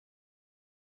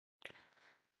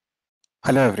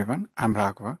Hello everyone, I'm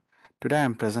Raghava. Today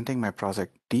I'm presenting my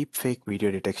project Deepfake Video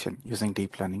Detection using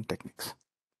deep learning techniques.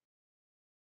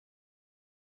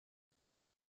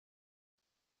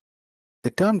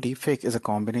 The term deepfake is a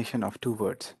combination of two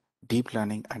words, deep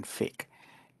learning and fake.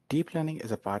 Deep learning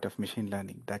is a part of machine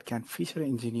learning that can feature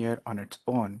engineer on its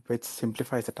own, which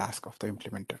simplifies the task of the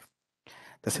implementer.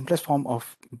 The simplest form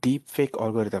of deepfake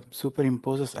algorithm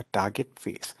superimposes a target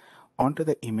face onto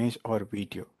the image or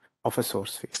video of a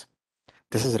source face.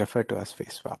 This is referred to as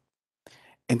face swap.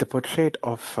 In the portrait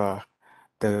of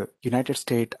the United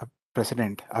States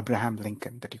President Abraham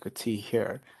Lincoln that you could see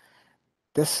here,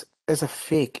 this is a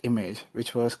fake image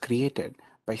which was created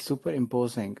by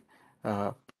superimposing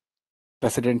uh,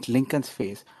 President Lincoln's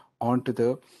face onto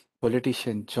the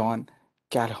politician John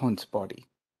Calhoun's body.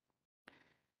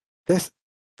 This,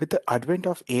 with the advent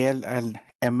of AL and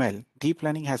ML, deep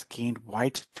learning has gained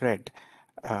widespread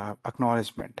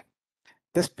acknowledgement.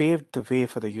 This paved the way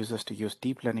for the users to use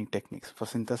deep learning techniques for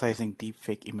synthesizing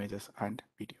deepfake images and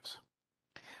videos.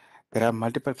 There are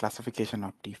multiple classifications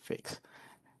of deepfakes.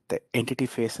 The entity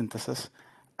face synthesis,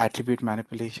 attribute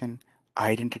manipulation,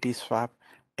 identity swap,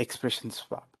 expression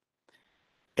swap.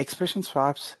 Expression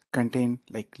swaps contain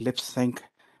like lip sync,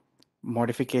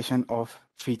 modification of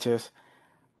features.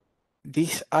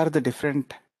 These are the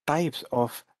different types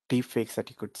of deepfakes that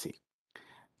you could see.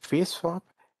 Face swap,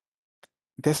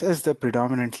 this is the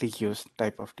predominantly used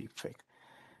type of deepfake,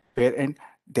 wherein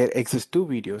there exist two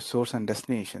videos, source and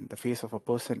destination. The face of a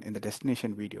person in the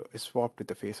destination video is swapped with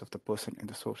the face of the person in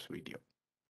the source video.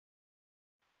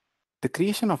 The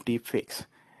creation of deepfakes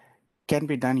can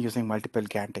be done using multiple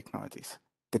GAN technologies.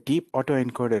 The deep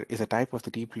autoencoder is a type of the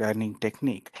deep learning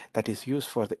technique that is used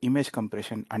for the image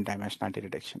compression and dimensionality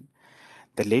reduction.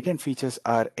 The latent features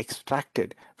are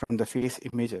extracted from the face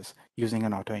images using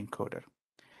an autoencoder.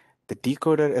 The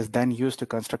decoder is then used to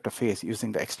construct a face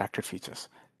using the extracted features.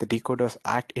 The decoders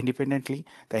act independently,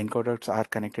 the encoders are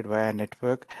connected via a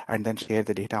network and then share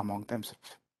the data among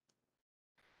themselves.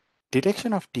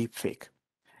 Detection of deepfake.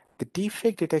 The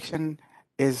deepfake detection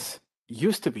is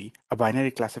used to be a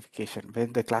binary classification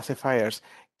when the classifiers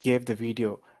gave the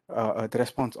video the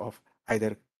response of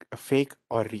either a fake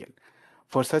or real.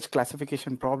 For such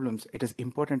classification problems, it is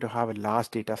important to have a large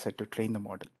data set to train the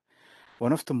model.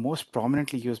 One of the most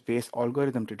prominently used base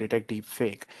algorithm to detect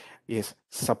deepfake is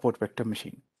support vector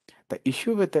machine. The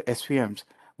issue with the SVMs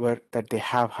were that they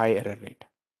have high error rate.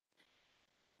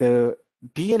 The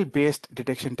DL-based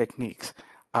detection techniques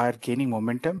are gaining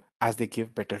momentum as they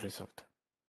give better result.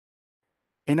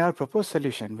 In our proposed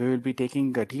solution, we will be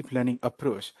taking a deep learning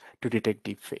approach to detect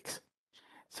deepfakes.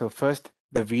 So first,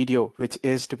 the video which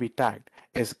is to be tagged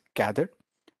is gathered.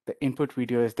 The input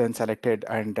video is then selected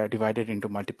and divided into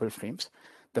multiple frames.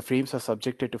 The frames are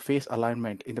subjected to face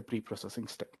alignment in the pre-processing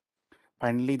step.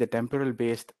 Finally, the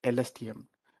temporal-based LSTM,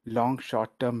 long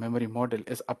short-term memory model,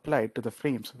 is applied to the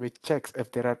frames, which checks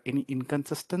if there are any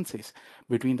inconsistencies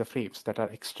between the frames that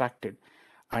are extracted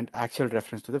and actual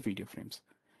reference to the video frames.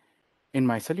 In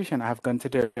my solution, I have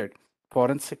considered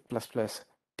forensic plus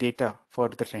data for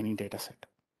the training dataset.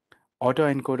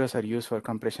 Autoencoders are used for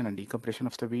compression and decompression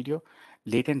of the video.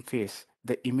 Latent phase,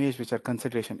 the image which are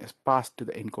consideration is passed to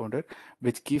the encoder,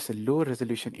 which gives a low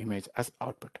resolution image as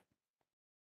output.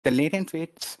 The latent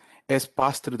phase is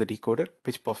passed through the decoder,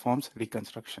 which performs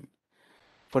reconstruction.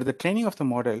 For the training of the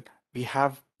model, we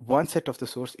have one set of the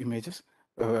source images,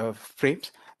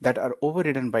 frames that are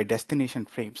overridden by destination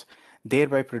frames,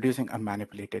 thereby producing a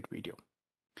manipulated video.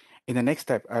 In the next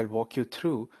step, I'll walk you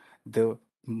through the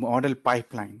model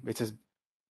pipeline, which is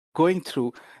going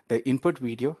through the input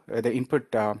video. The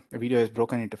input video is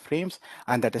broken into frames,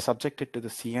 and that is subjected to the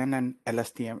CNN,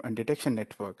 LSTM, and detection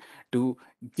network to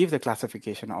give the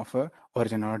classification of a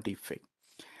original or deepfake.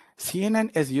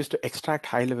 CNN is used to extract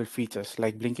high-level features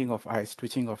like blinking of eyes,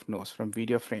 twitching of nose from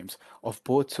video frames of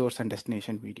both source and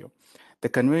destination video. The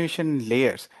convolution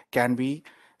layers can be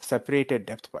separated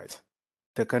depth-wise.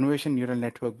 The convolution neural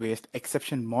network-based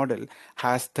exception model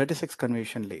has 36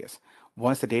 convolution layers.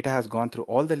 Once the data has gone through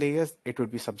all the layers, it would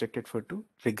be subjected for to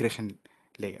regression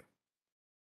layer.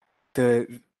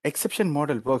 The exception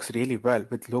model works really well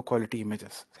with low-quality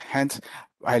images. Hence,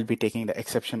 I'll be taking the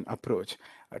exception approach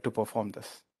to perform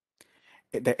this.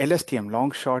 The LSTM,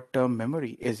 long short-term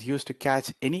memory, is used to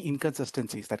catch any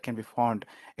inconsistencies that can be found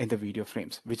in the video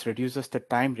frames, which reduces the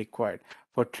time required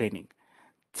for training.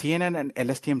 CNN and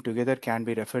LSTM together can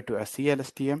be referred to as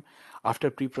CLSTM. After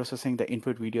pre-processing, the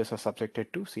input videos are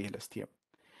subjected to CLSTM.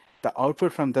 The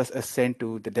output from this is sent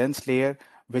to the dense layer,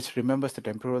 which remembers the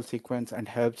temporal sequence and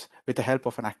helps with the help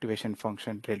of an activation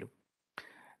function ReLU.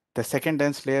 The second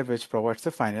dense layer, which provides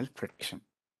the final prediction.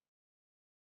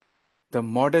 The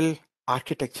model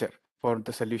architecture for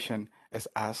the solution is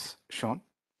as shown.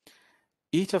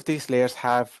 Each of these layers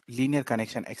have linear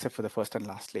connection except for the first and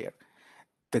last layer.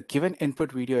 The given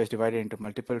input video is divided into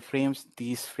multiple frames.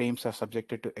 These frames are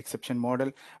subjected to exception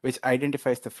model, which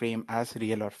identifies the frame as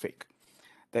real or fake.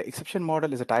 The exception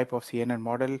model is a type of CNN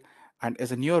model and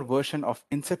is a newer version of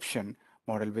inception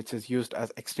model, which is used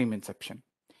as extreme inception.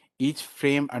 Each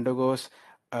frame undergoes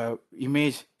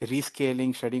image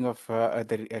rescaling, shredding of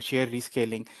the shear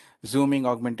rescaling, zooming,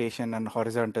 augmentation, and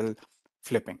horizontal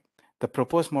flipping. The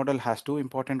proposed model has two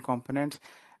important components,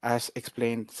 as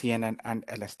explained CNN and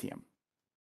LSTM.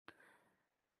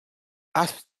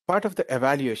 As part of the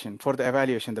evaluation,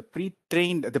 the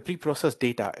pre-processed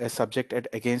data is subjected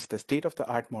against the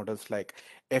state-of-the-art models like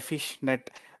EfficientNet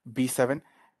B7,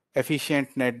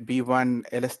 EfficientNet B1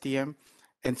 LSTM,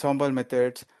 ensemble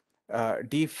methods,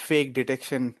 deepfake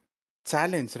detection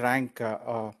challenge rank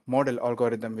model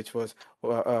algorithm, which was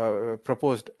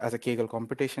proposed as a Kaggle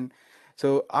computation.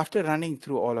 So after running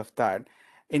through all of that,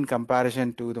 in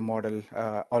comparison to the model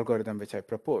algorithm which I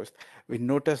proposed, we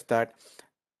noticed that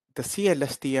the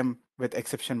CLSTM with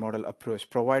exception model approach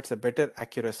provides a better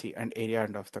accuracy and area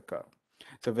under of the curve.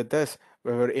 So with this,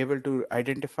 we were able to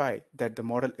identify that the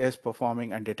model is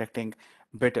performing and detecting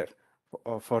better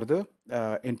for the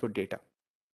input data.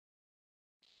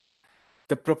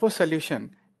 The proposed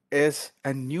solution is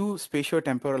a new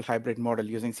spatiotemporal hybrid model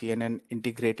using CNN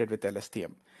integrated with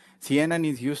LSTM. CNN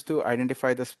is used to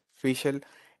identify the spatial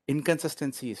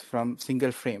inconsistencies from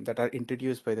single frame that are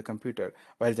introduced by the computer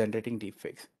while generating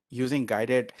deepfakes. Using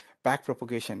guided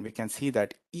backpropagation, we can see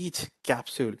that each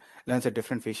capsule learns a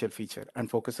different facial feature and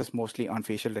focuses mostly on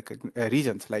facial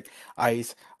regions like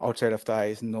eyes, outside of the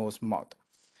eyes, nose, mouth.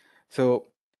 So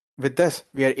with this,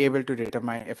 we are able to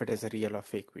determine if it is a real or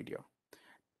fake video.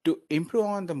 To improve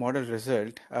on the model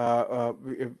result,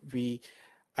 we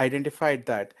identified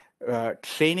that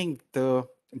training the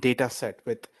data set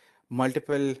with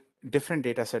multiple different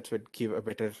data sets would give a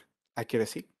better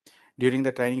accuracy. During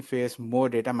the training phase, more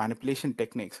data manipulation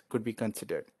techniques could be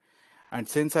considered. And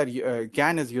since our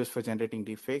GAN is used for generating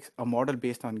deepfakes, a model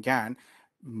based on GAN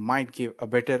might give a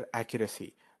better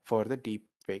accuracy for the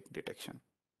deepfake detection.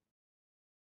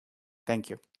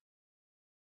 Thank you.